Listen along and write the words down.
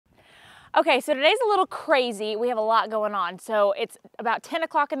Okay, so today's a little crazy. We have a lot going on. So it's about 10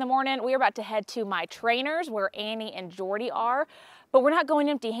 o'clock in the morning. We're about to head to my trainers where Annie and Jordy are, but we're not going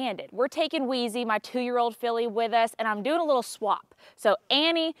empty-handed. We're taking Wheezy, my 2-year-old filly, with us, and I'm doing a little swap. So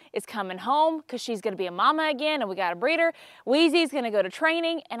Annie is coming home because she's gonna be a mama again and we got to breed her. Wheezy's gonna go to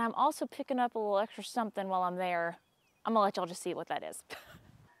training, and I'm also picking up a little extra something while I'm there. I'm gonna let y'all just see what that is.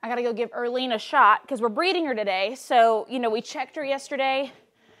 I gotta go give Erlene a shot because we're breeding her today. So, you know, we checked her yesterday.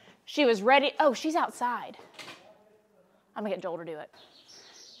 She was ready. Oh, she's outside. I'm gonna get Joel to do it.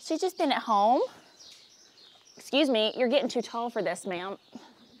 She's just been at home. Excuse me, you're getting too tall for this, ma'am.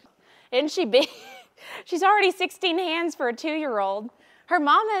 Isn't she big? She's already 16 hands for a 2-year-old. Her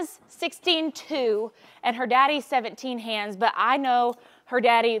mama's 16'2", and her daddy's 17 hands, but I know her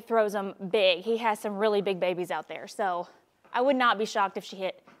daddy throws them big. He has some really big babies out there, so I would not be shocked if she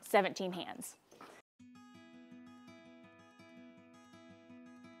hit 17 hands.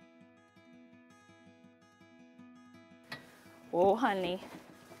 Oh, honey.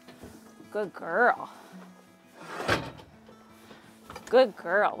 Good girl. Good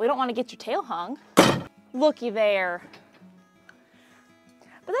girl. We don't want to get your tail hung. Looky there.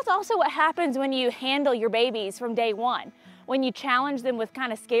 But that's also what happens when you handle your babies from day one. When you challenge them with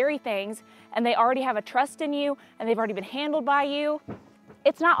kind of scary things and they already have a trust in you and they've already been handled by you,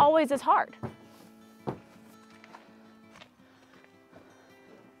 it's not always as hard.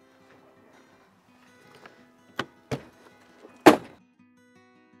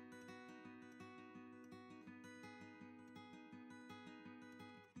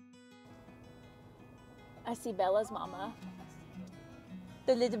 I see Bella's mama.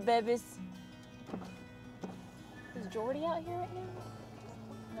 The little babies. Is Jordy out here right now?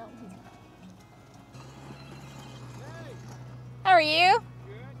 No, he's not. Hey. How are you?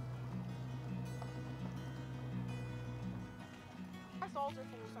 Good. My stalls are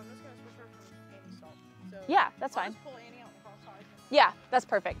full, so I'm just going to switch her from Annie's stall. So Yeah, that's fine. Just pull Annie out and cross ties. Yeah, that's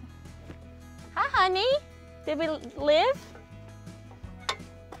perfect. Hi, honey. Did we live?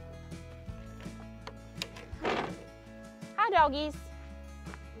 Hi, doggies.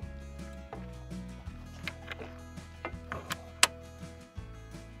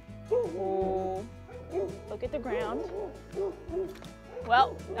 Ooh. Look at the ground.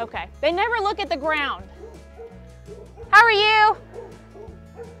 Well, okay. They never look at the ground. How are you?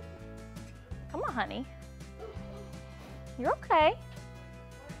 Come on, honey. You're okay.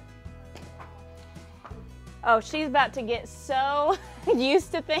 Oh, she's about to get so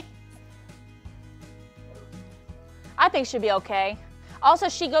used to things. I think she'll be okay. Also,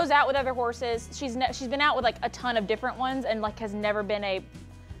 she goes out with other horses. She's been out with like a ton of different ones and like has never been a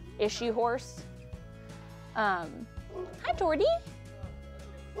issue horse. Hi, Jordy.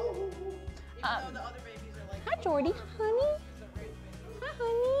 The other babies are like, Hi, Jordy, honey. Hi,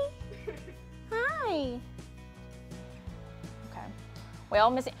 honey. Hi. Okay. Well,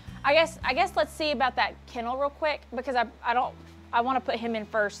 Missy, I guess let's see about that kennel real quick because I want to put him in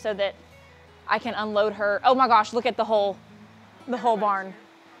first so that I can unload her. Oh my gosh, look at the whole barn.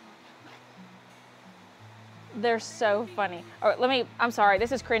 They're so funny. All right, I'm sorry,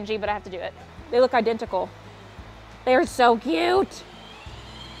 this is cringy, but I have to do it. They look identical. They're so cute.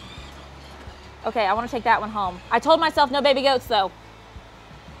 Okay, I want to take that one home. I told myself no baby goats though.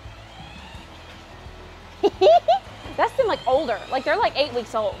 That's them like older, like they're like 8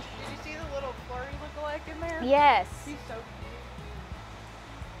 weeks old. did you see the little flurry look-alike in there? Yes. He's so cute.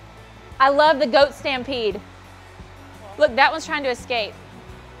 I love the goat stampede. Look, that one's trying to escape.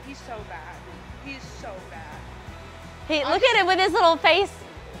 He's so bad. He's so bad. Look at him with his little face.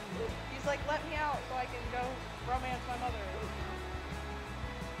 He's like, let me out so I can go romance my mother.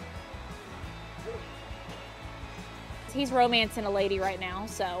 He's romancing a lady right now,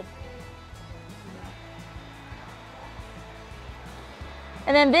 so.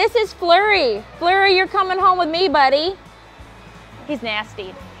 And then this is Flurry. Flurry, you're coming home with me, buddy. He's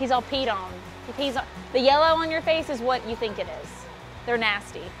nasty. He's all peed on. The yellow on your face is what you think it is. They're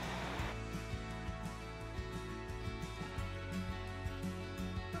nasty.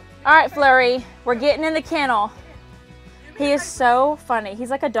 All right, Flurry, we're getting in the kennel. He is so funny. He's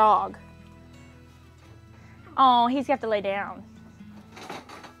like a dog. Oh, he's got to lay down.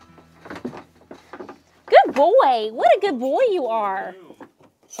 Good boy. What a good boy you are.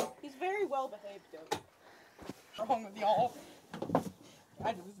 He's very well behaved, goat. What's wrong with y'all?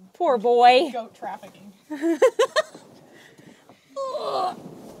 Poor boy. Goat trafficking. Oh,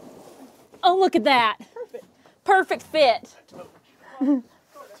 look at that. Perfect. Perfect fit.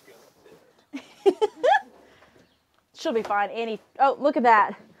 She'll be fine. Oh, look at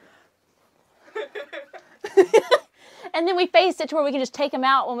that. And then we face it to where we can just take them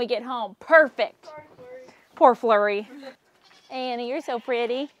out when we get home. Perfect. Sorry, Flurry. Poor Flurry. Annie, you're so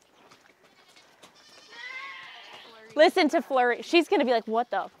pretty. Listen to Flurry. She's going to be like,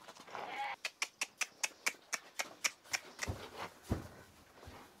 what the?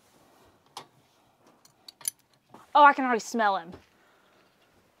 Oh, I can already smell him.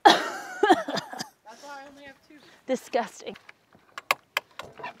 That's why I only have 2. Disgusting.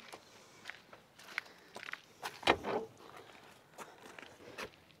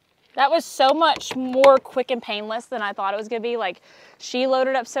 That was so much more quick and painless than I thought it was gonna be. Like, she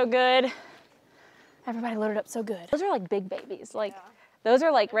loaded up so good. Everybody loaded up so good. Those are like big babies. Like, those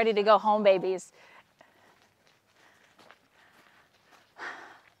are like ready to go home babies.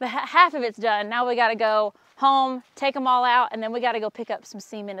 The half of it's done. Now we gotta go home, take them all out, and then we gotta go pick up some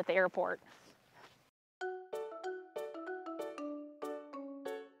semen at the airport.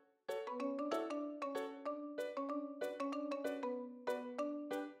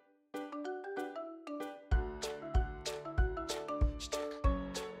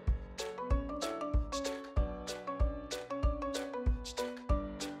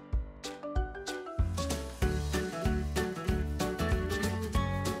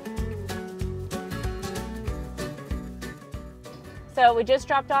 So we just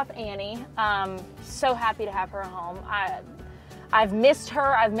dropped off Annie. So happy to have her home. I've missed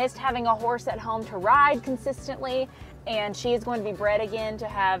her. I've missed having a horse at home to ride consistently, and she is going to be bred again to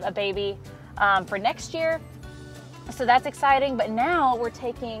have a baby for next year. So that's exciting, but now we're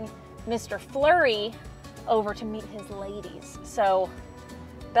taking Mr. Flurry over to meet his ladies. So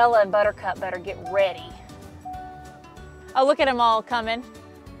Bella and Buttercup better get ready. Oh, look at them all coming.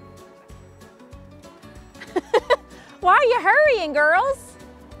 Why are you hurrying, girls?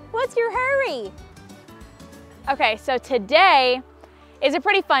 What's your hurry? Okay, so today is a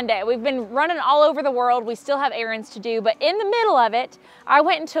pretty fun day. We've been running all over the world. We still have errands to do, but in the middle of it, I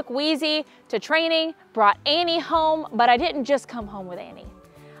went and took Wheezy to training, brought Annie home, but I didn't just come home with Annie.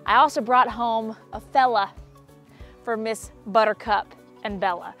 I also brought home a fella for Miss Buttercup and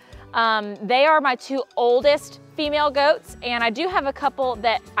Bella. They are my 2 oldest female goats, and I do have a couple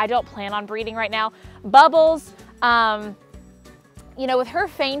that I don't plan on breeding right now. Bubbles, you know, with her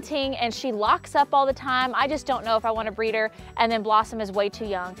fainting and she locks up all the time, I just don't know if I want to breed her. And then Blossom is way too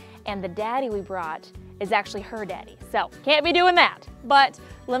young. And the daddy we brought is actually her daddy. So can't be doing that. But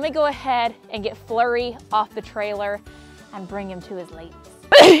let me go ahead and get Flurry off the trailer and bring him to his ladies.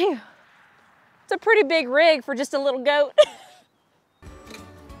 It's a pretty big rig for just a little goat.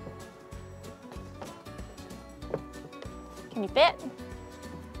 Can you fit?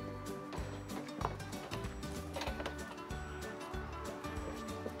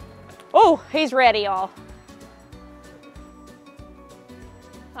 Oh, he's ready, y'all.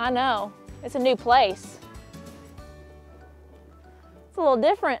 I know, it's a new place. It's a little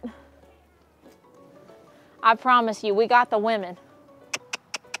different. I promise you, we got the women.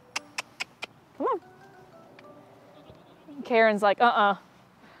 Come on. Karen's like, I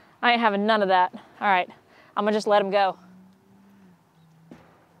ain't having none of that. All right, I'm gonna just let him go.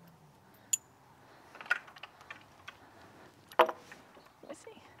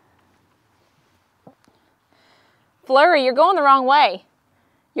 Flurry, you're going the wrong way.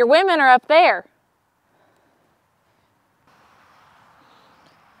 Your women are up there.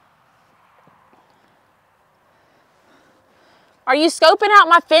 Are you scoping out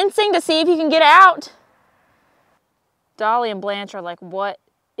my fencing to see if you can get out? Dolly and Blanche are like, what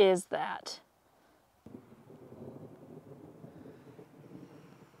is that?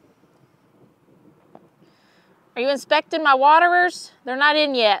 Are you inspecting my waterers? They're not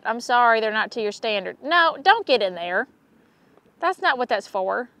in yet. I'm sorry, they're not to your standard. No, don't get in there. That's not what that's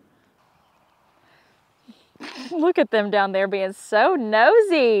for. Look at them down there being so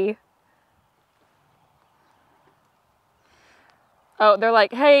nosy. Oh, they're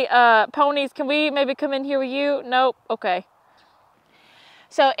like, hey, ponies, can we maybe come in here with you? Nope, okay.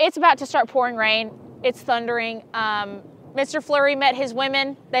 So it's about to start pouring rain. It's thundering. Mr. Flurry met his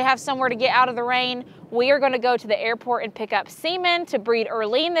women. They have somewhere to get out of the rain. We are going to go to the airport and pick up semen to breed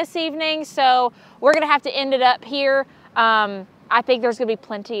Earlene this evening. So we're going to have to end it up here. I think there's going to be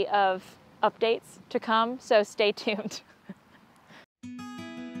plenty of updates to come, so stay tuned.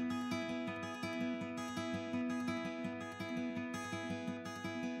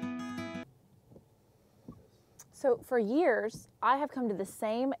 So for years, I have come to the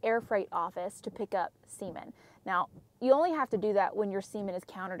same air freight office to pick up semen. Now, you only have to do that when your semen is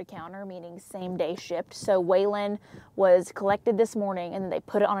counter to counter, meaning same day shipped. So Waylon was collected this morning and then they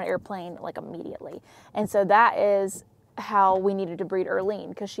put it on an airplane like immediately. And so that is how we needed to breed Earlene,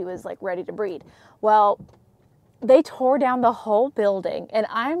 because she was like ready to breed. Well, they tore down the whole building. And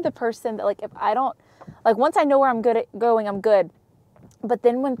I'm the person that, like, if I don't, like, once I know where I'm good at going, I'm good. But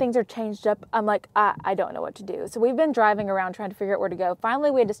then when things are changed up, I'm like, I don't know what to do. So we've been driving around trying to figure out where to go. Finally,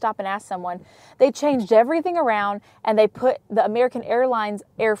 we had to stop and ask someone. They changed everything around and they put the American Airlines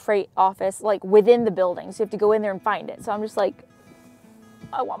air freight office like within the building. So you have to go in there and find it. So I'm just like,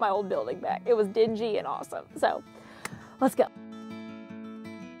 I want my old building back. It was dingy and awesome. So let's go.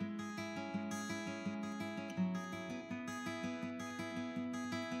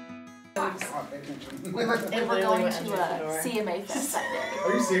 And we're going to CMA Fest that day.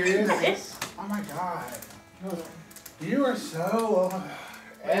 Are you serious? Oh my god. You are so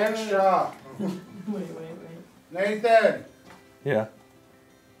extra. Wait. Nathan. Yeah.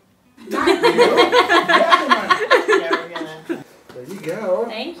 Not you. Yeah, we're gonna. There you go.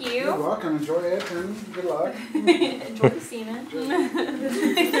 Thank you. You're welcome. Enjoy it and good luck. Enjoy the semen.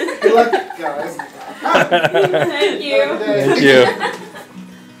 Good luck, guys. Thank you. Thank you.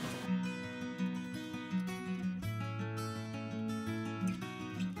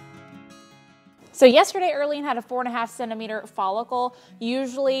 So yesterday, Earlene had a 4.5 centimeter follicle.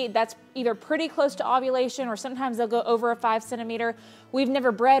 Usually that's either pretty close to ovulation or sometimes they'll go over a 5 centimeter. We've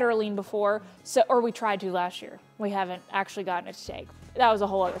never bred Earlene before, or we tried to last year. We haven't actually gotten it to take. That was a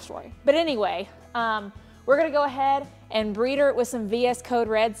whole other story. But anyway, we're gonna go ahead and breed her with some VS Code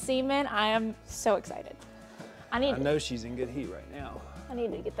Red semen. I am so excited. I know she's in good heat right now. I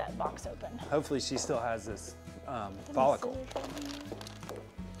need to get that box open. Hopefully she still has this follicle.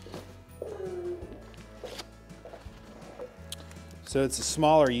 So it's a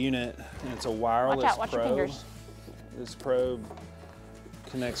smaller unit and it's a wireless Watch out, watch your probe. fingers. This probe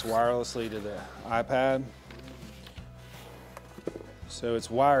connects wirelessly to the iPad. So it's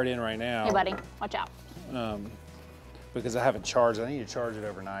wired in right now. Hey buddy, watch out. Because I haven't charged it. I need to charge it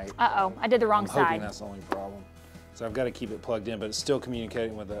overnight. Uh-oh, I did the wrong I'm hoping side. that's the only problem. So I've got to keep it plugged in, but it's still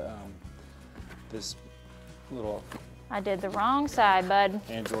communicating with the, this little I did the wrong side, bud.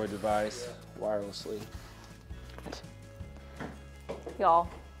 Android device wirelessly. Y'all,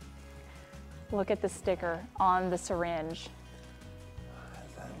 look at the sticker on the syringe.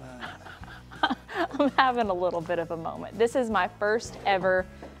 I'm having a little bit of a moment. This is my first ever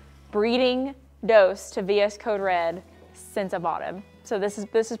breeding dose to VS Code Red since I bought him. So this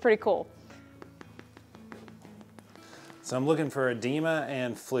is pretty cool. So I'm looking for edema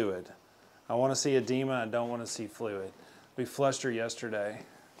and fluid. I want to see edema, I don't want to see fluid. We flushed her yesterday,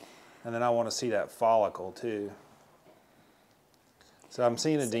 and then I want to see that follicle too. So I'm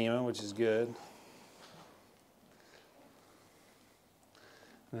seeing edema, which is good.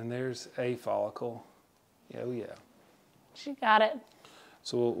 And then there's a follicle. Oh yeah. She got it.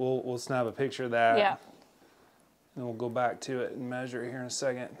 So we'll snap a picture of that. Yeah. And we'll go back to it and measure it here in a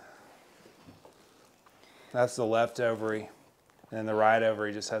second. That's the left ovary. And the right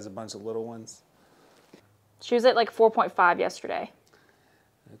ovary just has a bunch of little ones. She was at like 4.5 yesterday.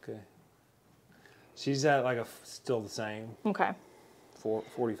 Okay. She's at like still the same. Okay.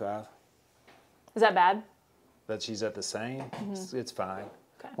 45. Is that bad? But she's at the same. It's fine.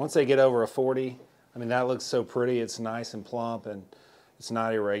 Okay. Once they get over a 40, I mean, that looks so pretty. It's nice and plump and it's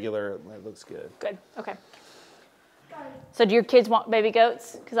not irregular. It looks good. Good, okay. So do your kids want baby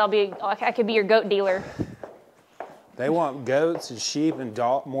goats? Because I could be your goat dealer. They want goats and sheep and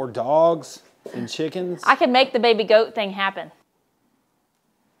more dogs and chickens. I can make the baby goat thing happen.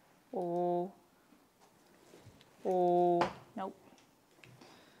 Oh. Oh, nope.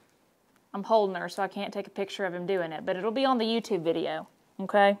 I'm holding her, so I can't take a picture of him doing it, but it'll be on the YouTube video,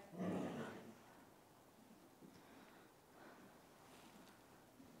 okay?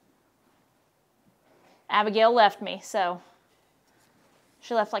 Abigail left me, so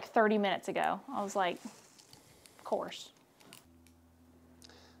she left like 30 minutes ago. I was like, of course.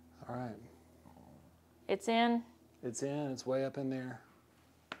 All right. It's in. It's in. It's way up in there.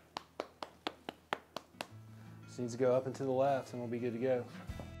 Just needs to go up and to the left, and we'll be good to go.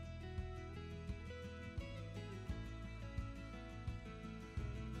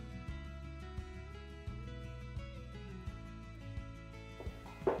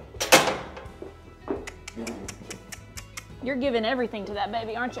 You're giving everything to that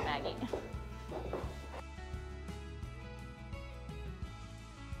baby, aren't you, Maggie?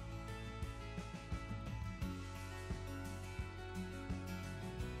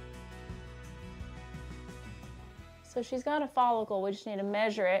 So she's got a follicle, we just need to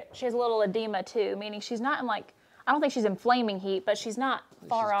measure it. She has a little edema too, meaning she's not in like, I don't think she's in flaming heat, but she's not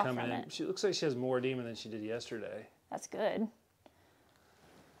far off from it. She looks like she has more edema than she did yesterday. That's good.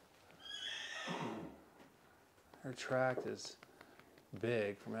 Her tract is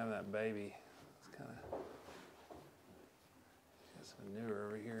big from having that baby. It's kind of newer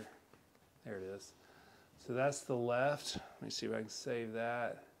over here. There it is. So that's the left. Let me see if I can save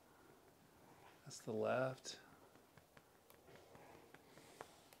that. That's the left.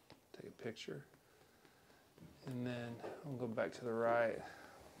 Take a picture. And then I'll go back to the right.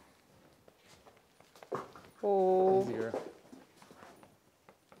 Oh. Easier.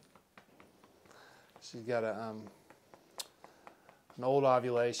 She's got an old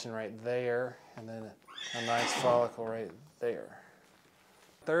ovulation right there, and then a nice follicle right there.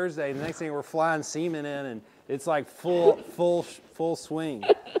 Thursday, the next thing we're flying semen in, and it's like full swing.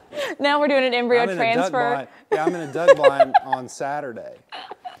 Now we're doing an embryo transfer. I'm in a duck blind on Saturday.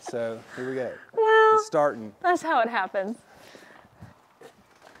 So here we go. Well, It's starting. that's how it happens.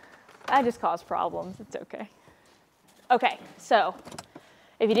 I just cause problems. It's okay. Okay, so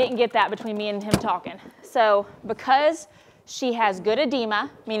if you didn't get that between me and him talking. So because she has good edema,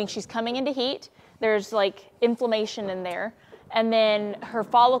 meaning she's coming into heat, there's like inflammation in there, and then her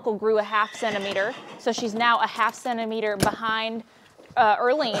follicle grew a 1/2 centimeter, so she's now a 1/2 centimeter behind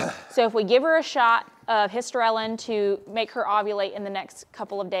Earlene. So if we give her a shot of hysterelin to make her ovulate in the next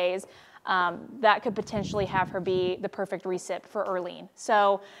couple of days, that could potentially have her be the perfect recip for Earlene.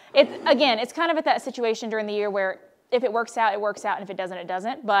 So it's kind of at that situation during the year where if it works out, it works out, and if it doesn't, it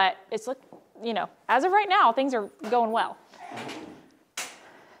doesn't. But it's, as of right now, things are going well.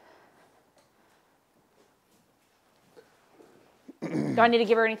 Do I need to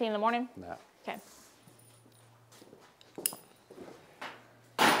give her anything in the morning? No. Okay.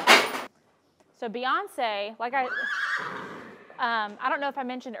 So Beyonce, I don't know if I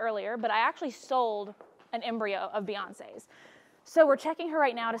mentioned earlier, but I actually sold an embryo of Beyonce's. So we're checking her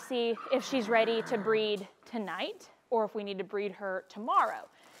right now to see if she's ready to breed tonight or if we need to breed her tomorrow.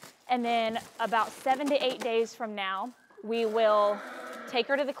 And then about 7 to 8 days from now, we will take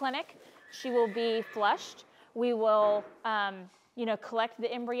her to the clinic. She will be flushed. We will, collect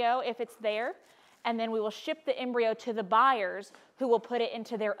the embryo if it's there. And then we will ship the embryo to the buyers who will put it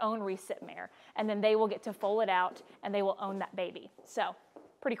into their own recip mare. And then they will get to foal it out and they will own that baby. So,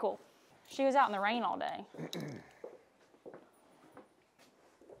 pretty cool. She was out in the rain all day.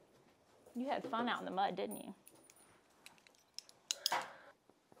 You had fun out in the mud, didn't you?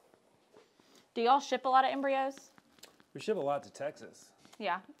 Do y'all ship a lot of embryos? We ship a lot to Texas.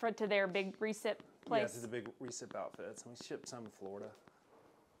 Yeah, to their big recip place? Yeah, to the big recip outfits. And we ship some to Florida.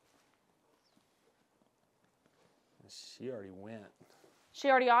 She already went. She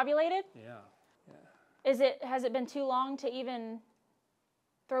already ovulated? Yeah. Has it been too long to even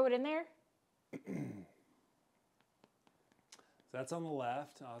throw it in there? That's on the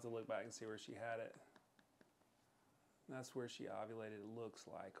left. I'll have to look back and see where she had it. That's where she ovulated, it looks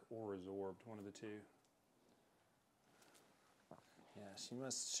like, or resorbed, one of the two. Yeah, she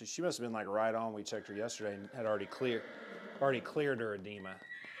must have been like right on. We checked her yesterday and had already cleared her edema.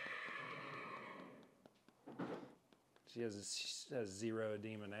 She has zero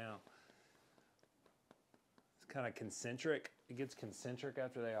edema now. It's kind of concentric. It gets concentric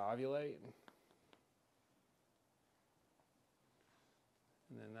after they ovulate.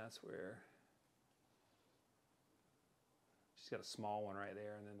 And then that's where she's got a small one right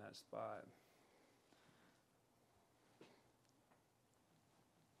there, and then that spot.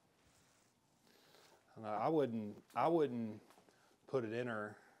 I wouldn't put it in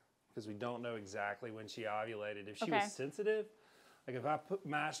her because we don't know exactly when she ovulated. If she was sensitive, like if I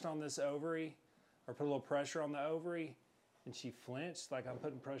mashed on this ovary or put a little pressure on the ovary and she flinched, like I'm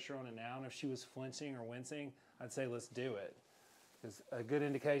putting pressure on it now, and if she was flinching or wincing, I'd say let's do it. Because a good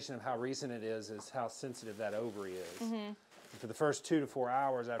indication of how recent it is how sensitive that ovary is. Mm-hmm. For the first 2 to 4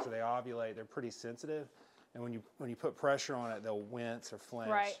 hours after they ovulate, they're pretty sensitive. And when you put pressure on it, they'll wince or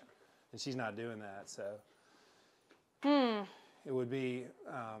flinch. Right. And she's not doing that, so it would be,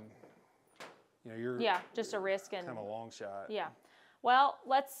 you're just a risk and kind of a long shot. Yeah. Well,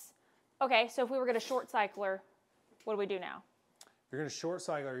 so if we were going to short cycle her, what do we do now? If you're going to short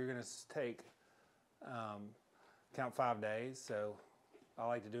cycle her, you're going to take count 5 days. So I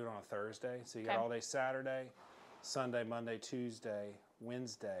like to do it on a Thursday. So you got all day Saturday, Sunday, Monday, Tuesday,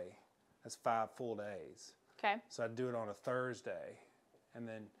 Wednesday. That's 5 full days. Okay. So I'd do it on a Thursday, and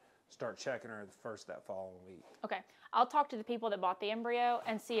then start checking her the first that following week. Okay. I'll talk to the people that bought the embryo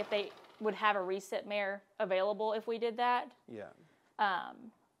and see if they would have a recip mare available if we did that. Yeah.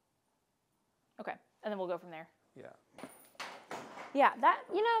 Okay. And then we'll go from there. Yeah. Yeah, that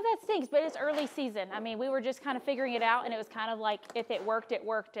stinks, but it's early season. I mean, we were just kind of figuring it out, and it was kind of like if it worked,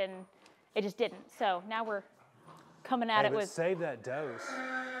 and it just didn't. So now we're coming at it with... Save that dose.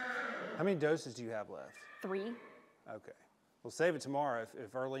 How many doses do you have left? 3. Okay. We'll save it tomorrow.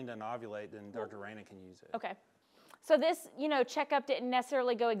 If Earlene doesn't ovulate, then Dr. Raina can use it. Okay. So this, checkup didn't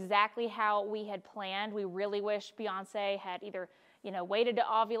necessarily go exactly how we had planned. We really wish Beyonce had either, waited to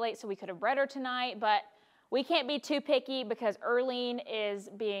ovulate so we could have bred her tonight, but we can't be too picky because Earlene is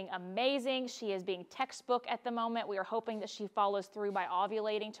being amazing. She is being textbook at the moment. We are hoping that she follows through by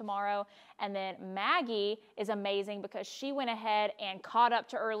ovulating tomorrow. And then Maggie is amazing because she went ahead and caught up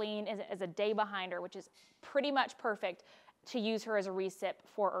to Earlene as a day behind her, which is pretty much perfect to use her as a recip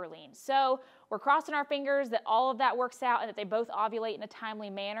for Earlene. So we're crossing our fingers that all of that works out and that they both ovulate in a timely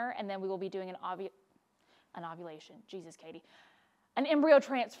manner, and then we will be doing an ovulation. Jesus, Katie. An embryo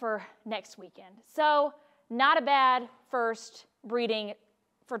transfer next weekend. So not a bad first breeding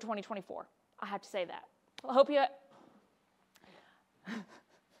for 2024. I have to say that. I hope you...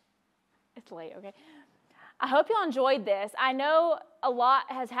 It's late, okay? I hope y'all enjoyed this. I know a lot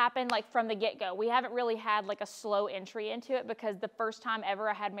has happened from the get-go. We haven't really had a slow entry into it because the first time ever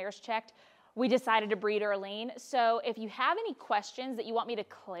I had mares checked, we decided to breed Earlene. So if you have any questions that you want me to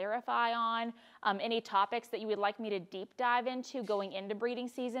clarify on, any topics that you would like me to deep dive into going into breeding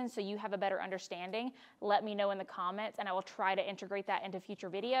season so you have a better understanding, let me know in the comments and I will try to integrate that into future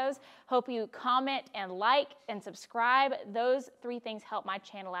videos. Hope you comment and like and subscribe. Those 3 things help my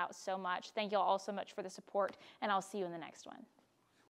channel out so much. Thank you all so much for the support and I'll see you in the next one.